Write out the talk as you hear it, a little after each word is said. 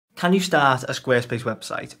Can you start a Squarespace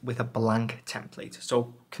website with a blank template?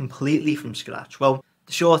 So completely from scratch? Well,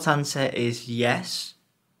 the short answer is yes.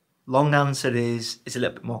 Long answer is it's a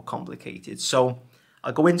little bit more complicated. So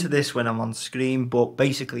I'll go into this when I'm on screen, but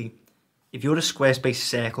basically, if you're a Squarespace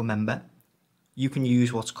Circle member, you can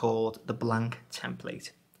use what's called the blank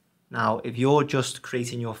template. Now, if you're just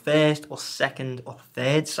creating your first or second or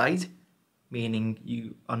third site, meaning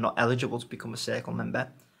you are not eligible to become a Circle member,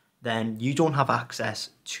 then you don't have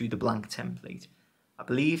access to the blank template. I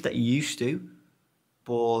believe that you used to,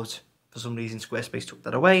 but for some reason Squarespace took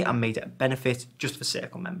that away and made it a benefit just for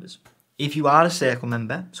Circle members. If you are a Circle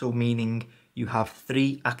member, so meaning you have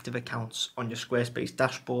 3 active accounts on your Squarespace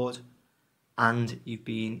dashboard, and you've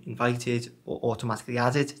been invited or automatically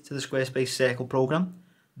added to the Squarespace Circle program,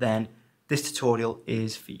 then this tutorial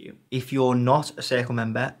is for you. If you're not a Circle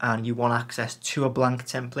member and you want access to a blank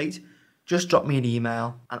template, just drop me an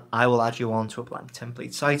email and I will add you on to a blank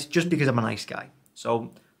template site just because I'm a nice guy.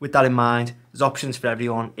 So with that in mind, there's options for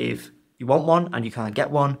everyone. If you want one and you can't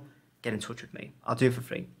get one, get in touch with me. I'll do it for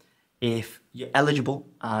free. If you're eligible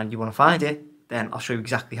and you want to find it, then I'll show you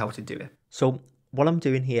exactly how to do it. So what I'm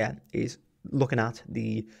doing here is looking at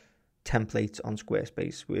the templates on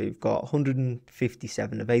Squarespace. We've got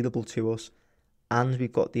 157 available to us, and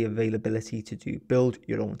we've got the availability to do build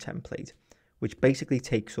your own template, which basically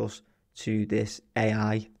takes us to this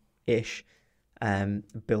AI-ish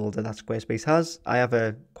builder that Squarespace has. I have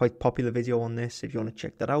a quite popular video on this if you want to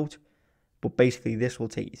check that out, but basically this will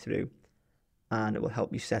take you through and it will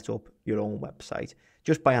help you set up your own website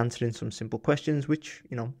just by answering some simple questions, which,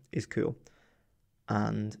 you know, is cool.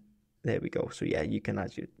 And there we go. So yeah, you can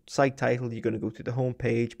add your site title. You're going to go to the home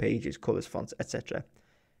page, pages, colors, fonts, etc.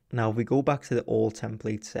 Now, if we go back to the all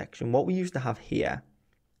templates section, what we used to have here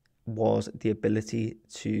was the ability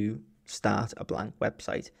to start a blank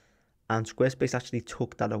website. And Squarespace actually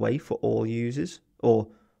took that away for all users, or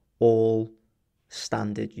all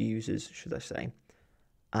standard users, should I say.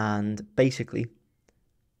 And basically,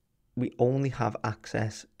 we only have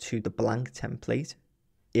access to the blank template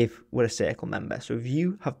if we're a Circle member. So if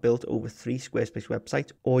you have built over 3 Squarespace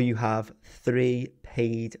websites, or you have 3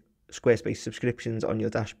 paid Squarespace subscriptions on your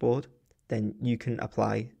dashboard, then you can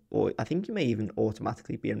apply, or I think you may even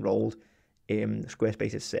automatically be enrolled in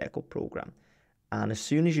Squarespace's Circle program. And as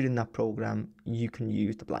soon as you're in that program, you can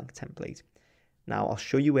use the blank template. Now I'll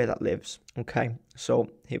show you where that lives. Okay, so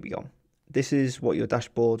here we go. This is what your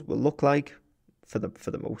dashboard will look like for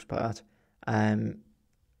the most part. And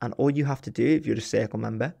all you have to do if you're a Circle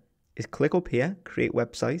member is click up here, create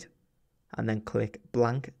website, and then click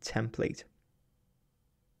blank template.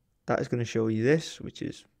 That is going to show you this, which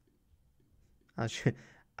is,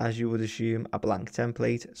 as you would assume, a blank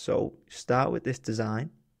template. So start with this design.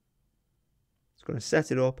 It's going to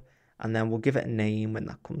set it up, and then we'll give it a name when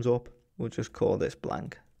that comes up. We'll just call this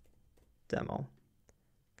blank demo.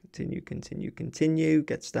 Continue, continue, continue,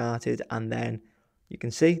 get started, and then you can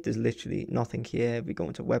see there's literally nothing here. We go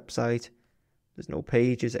into website, there's no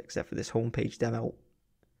pages except for this homepage demo,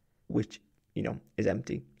 which, you know, is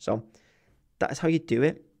empty. So that is how you do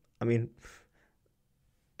it. I mean,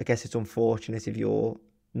 I guess it's unfortunate if you're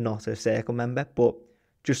not a Circle member, but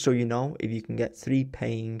just so you know, if you can get 3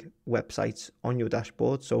 paying websites on your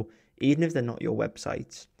dashboard, so even if they're not your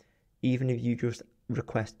websites, even if you just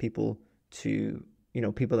request people to, you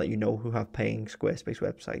know, people that you know who have paying Squarespace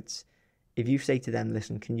websites, if you say to them,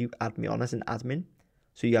 listen, can you add me on as an admin?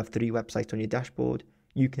 So you have 3 websites on your dashboard,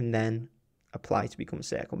 you can then apply to become a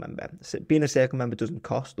Circle member. So being a Circle member doesn't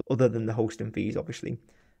cost, other than the hosting fees, obviously,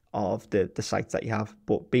 of the sites that you have,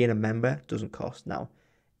 but being a member doesn't cost. Now,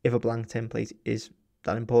 if a blank template is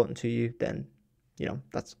that important to you, then, you know,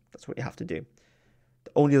 that's what you have to do.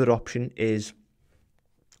 The only other option is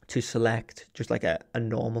to select just like a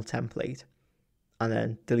normal template and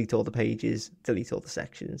then delete all the pages, delete all the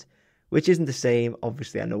sections, which isn't the same,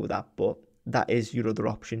 obviously, I know that, but that is your other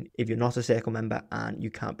option if you're not a Circle member and you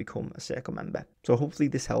can't become a Circle member. So hopefully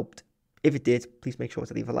this helped. If it did, please make sure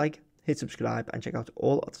to leave a like, hit subscribe, and check out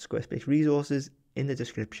all of the Squarespace resources in the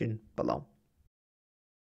description below.